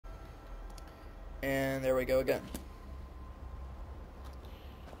And there we go again.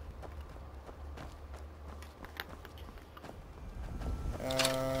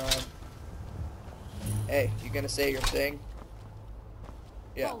 Hey, you gonna say your thing?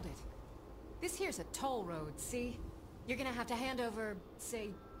 Yeah. Hold it. This here's a toll road, see? You're gonna have to hand over,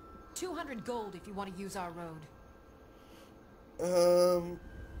 say, 200 gold if you want to use our road.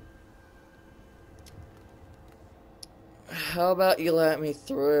 How about you let me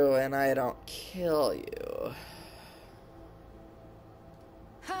through and I don't kill you?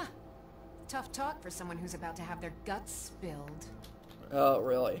 Ha! Tough talk for someone who's about to have their guts spilled. Oh,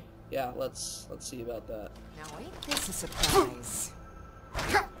 really? Yeah, let's see about that. Now ain't this a surprise?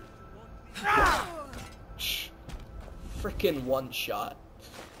 Frickin' one shot.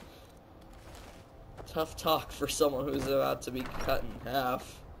 Tough talk for someone who's about to be cut in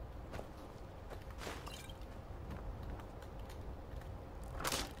half.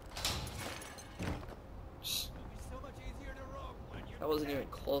 That wasn't even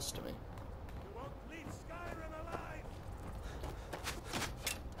close to me. You won't leave Skyrim alive.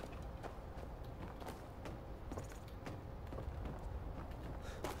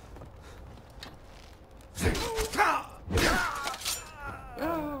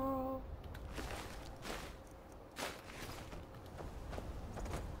 Oh.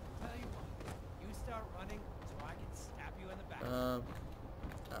 Tell you what, you start running so I can stab you in the back. Oh.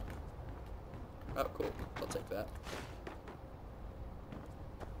 Oh, cool. I'll take that.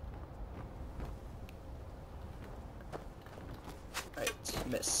 Right,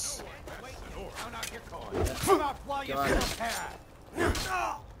 miss. Wait, count out your coins. Come up while you prepare.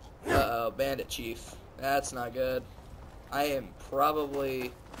 Uh-oh, bandit chief. That's not good. I am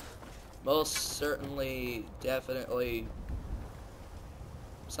probably, most certainly, definitely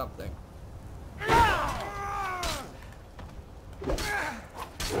something.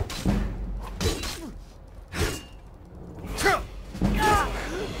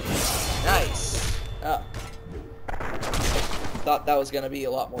 Nice. Oh. Thought that was gonna be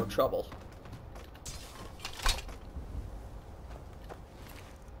a lot more trouble.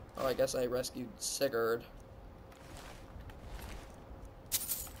 Oh, I guess I rescued Sigurd.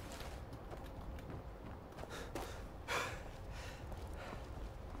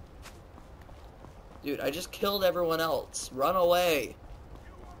 Dude, I just killed everyone else. Run away.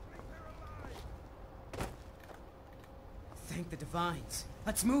 Thank the divines.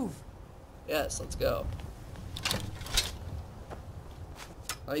 Let's move. Yes, let's go.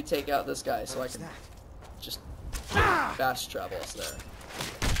 Let me take out this guy so I What's can that? just fast travel us there.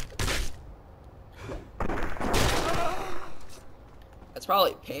 It's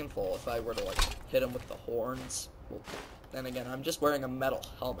probably painful if I were to, like, hit him with the horns. Well, then again, I'm just wearing a metal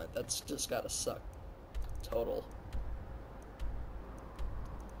helmet. That's just gotta suck. Total.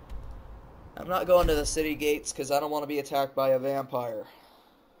 I'm not going to the city gates because I don't want to be attacked by a vampire.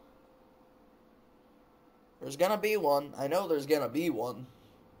 There's gonna be one. I know there's gonna be one.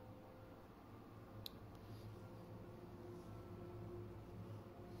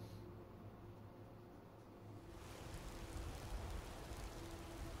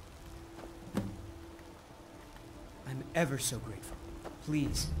 I'm ever so grateful.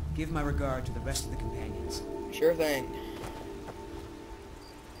 Please, give my regard to the rest of the companions. Sure thing.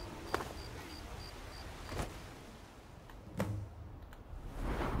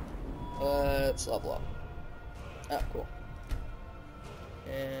 Let's level up. Ah, cool.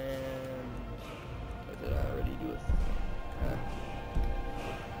 And what did I already do with?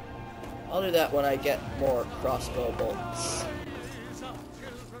 I'll do that when I get more crossbow bolts.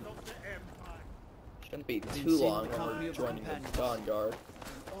 Shouldn't be too long when we're joining the Dawn Guard.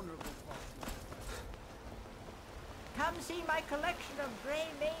 Come see my collection of Grey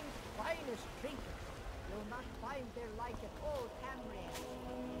Mane's finest trinkets. You'll not find their like at all Tamriel.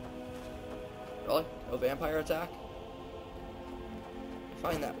 Really? No vampire attack? I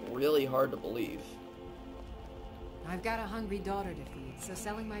find that really hard to believe. I've got a hungry daughter to feed, so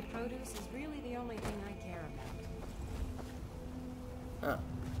selling my produce is really the only thing I care about. Huh.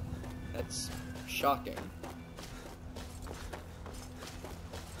 That's shocking.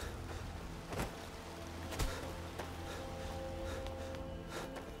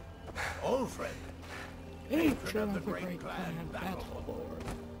 Old friend. Patron of the Great Clan Battle Horde.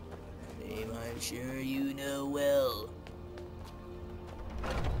 Name I'm sure you know well.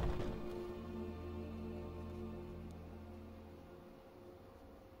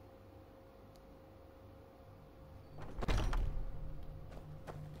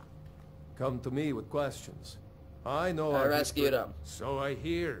 Come to me with questions. I know I our rescued history, him. So I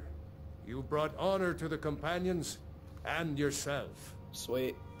hear. You brought honor to the companions and yourself.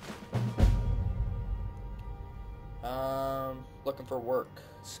 Sweet. Looking for work.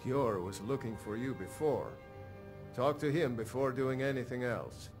 Skjor was looking for you before. Talk to him before doing anything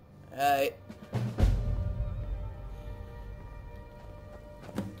else. Hey.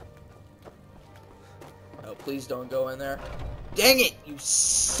 Oh, please don't go in there. Dang it, you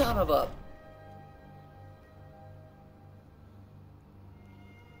son of a...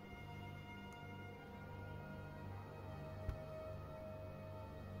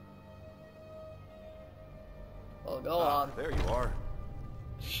 Well, go on. There you are.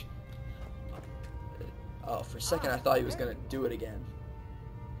 Oh, for a second I thought he was gonna do it again.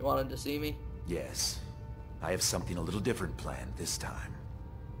 You wanted to see me? Yes. I have something a little different planned this time.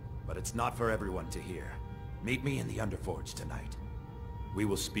 But it's not for everyone to hear. Meet me in the Underforge tonight. We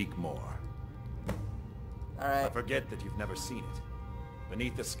will speak more. Alright. I forget that you've never seen it.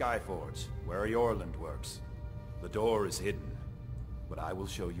 Beneath the Skyforge, where Yorland works. The door is hidden, but I will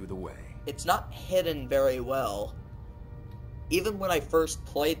show you the way. It's not hidden very well. Even when I first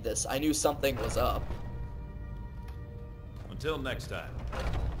played this, I knew something was up. Until next time.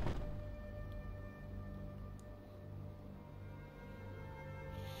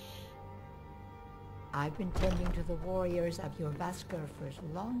 I've been tending to the warriors of your Vasker for as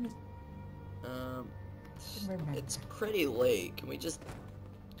long as... Remember. It's pretty late. Can we just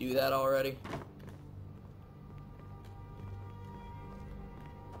do that already?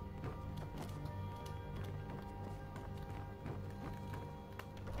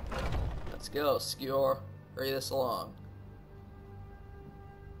 Let's go, Skjor. Hurry this along.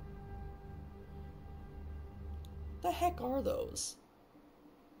 What the heck are those?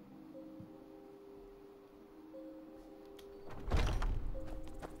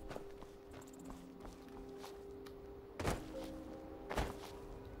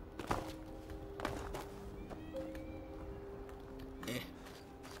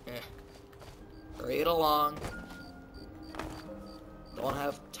 Hurry it along. Don't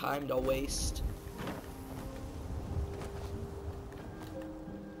have time to waste.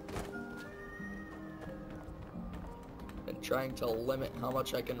 Been trying to limit how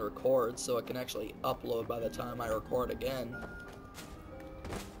much I can record so it can actually upload by the time I record again.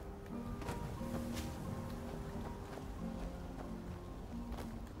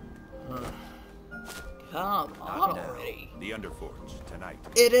 Come on already. The Underforge, tonight.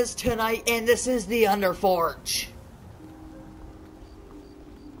 It is tonight, and this is the Underforge.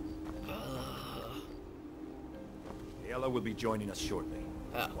 Ayla will be joining us shortly.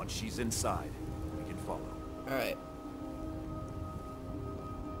 Oh. Once she's inside, we can follow. Alright.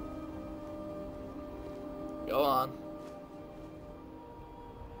 Go on.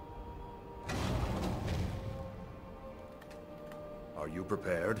 Are you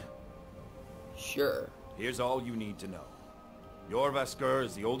prepared? Sure. Here's all you need to know. Jorvaskr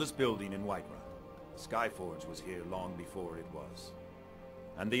is the oldest building in Whiterun. Skyforge was here long before it was.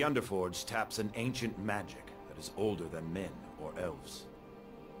 And the Underforge taps an ancient magic that is older than men or elves.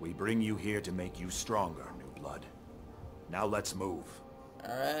 We bring you here to make you stronger, new blood. Now let's move.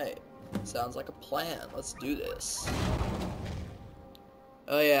 Alright. Sounds like a plan. Let's do this.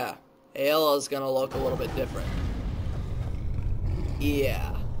 Oh yeah. Ayla's gonna look a little bit different.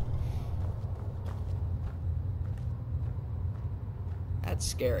 Yeah. That's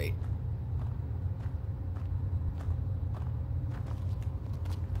scary.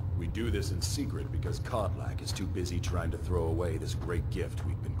 We do this in secret because Kodlak is too busy trying to throw away this great gift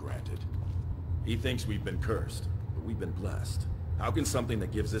we've been granted. He thinks we've been cursed, but we've been blessed. How can something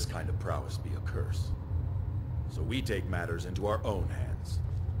that gives this kind of prowess be a curse? So we take matters into our own hands.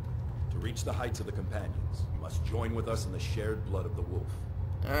 To reach the heights of the Companions, you must join with us in the shared blood of the wolf.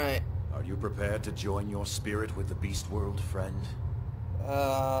 Alright. Are you prepared to join your spirit with the beast world, friend?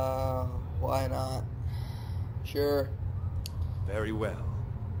 Why not? Sure. Very well.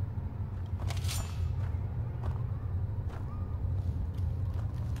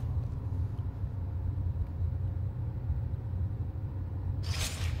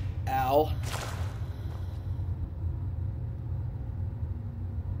 Ow.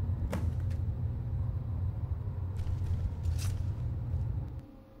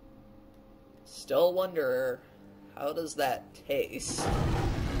 Still wonder, how does that taste?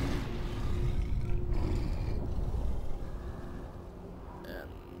 And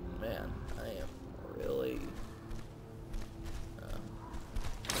man, I am really...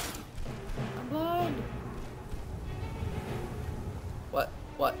 I'm blind!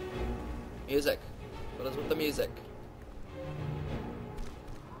 What? Music. What is with the music?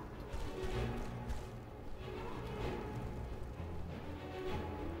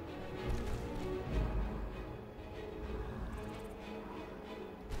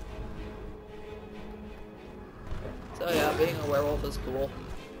 being a werewolf is cool.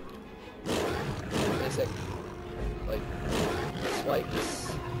 Basic, like,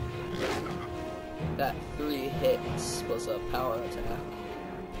 swipes. That 3 hits was a power attack.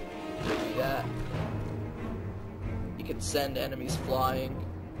 Do that. You can send enemies flying.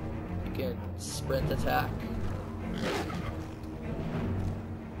 You can sprint attack.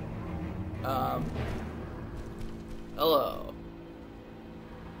 Hello.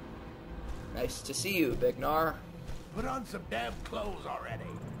 Nice to see you, Big Nar. Put on some damn clothes already.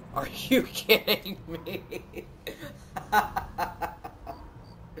 Are you kidding me?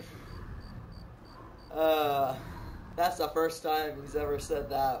 That's the first time he's ever said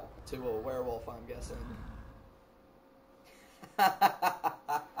that to a werewolf, I'm guessing.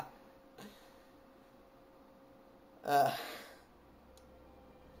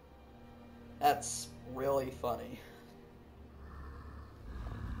 That's really funny.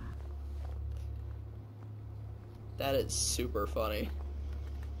 That is super funny.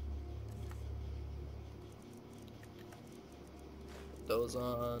 Put those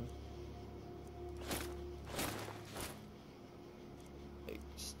on. Like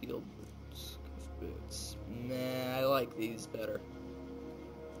steel boots, cuff boots. Nah, I like these better.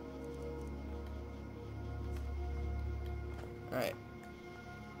 Alright.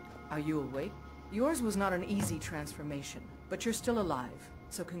 Are you awake? Yours was not an easy transformation, but you're still alive,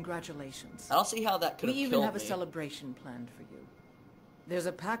 so congratulations. I don't see how that could have We killed even have a me. celebration planned for you. There's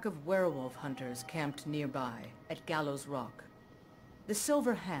a pack of werewolf hunters camped nearby, at Gallows Rock. The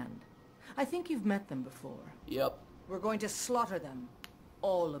Silver Hand. I think you've met them before. Yep. We're going to slaughter them.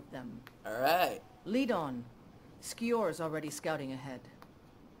 All of them. Alright. Lead on. Skior's already scouting ahead.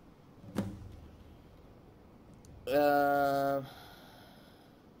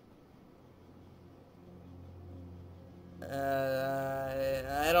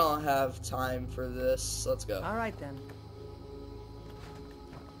 I don't have time for this. Let's go. All right, then.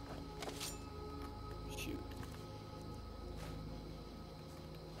 Shoot.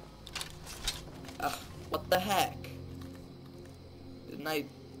 Ugh, what the heck? Didn't I?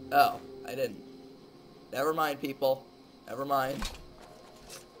 Oh, I didn't. Never mind, people. Never mind.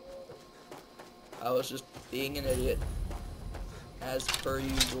 I was just being an idiot. As per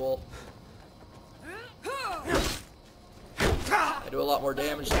usual. I do a lot more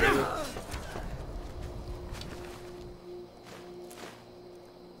damage than you.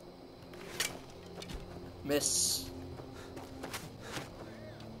 Miss.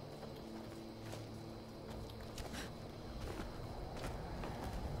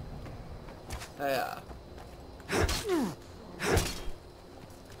 Yeah. Come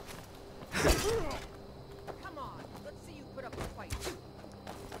on, let's see you put up a fight.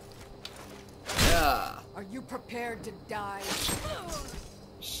 Yeah. Are you prepared to die?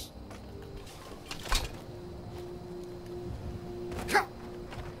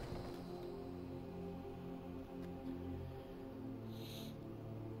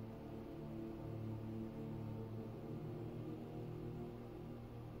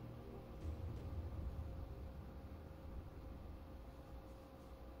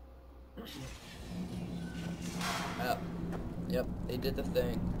 Yep, they did the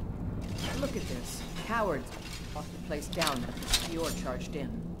thing. Look at this. Cowards locked the place down after Skior charged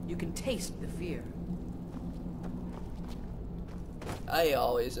in. You can taste the fear. I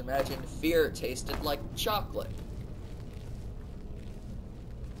always imagined fear tasted like chocolate.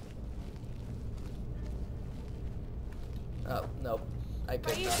 Oh, no. I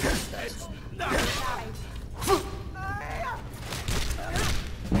could not.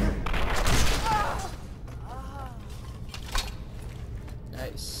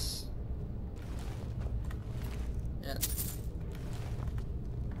 Nice. Yeah.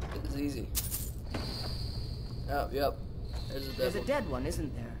 This is easy. Oh, yep. There's a dead one,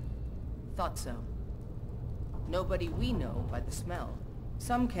 isn't there? Thought so. Nobody we know by the smell.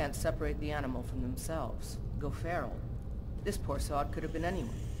 Some can't separate the animal from themselves. Go feral. This poor sod could have been anyone.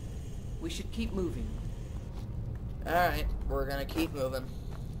 We should keep moving. Alright, we're gonna keep moving.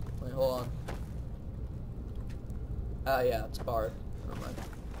 Wait, hold on. Oh yeah, it's barred. Never mind.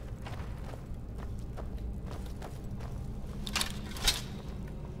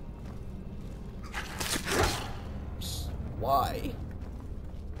 Why?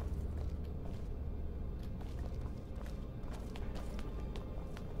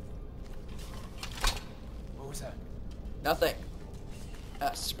 What was that? Nothing.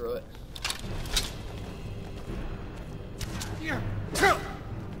 Ah, screw it.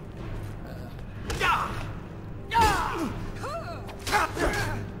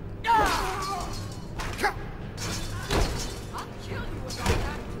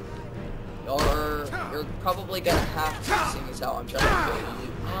 You're We're probably gonna have to, seeing as how I'm trying to kill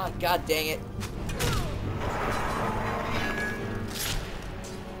you. Ah, god dang it.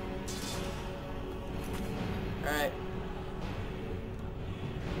 Alright.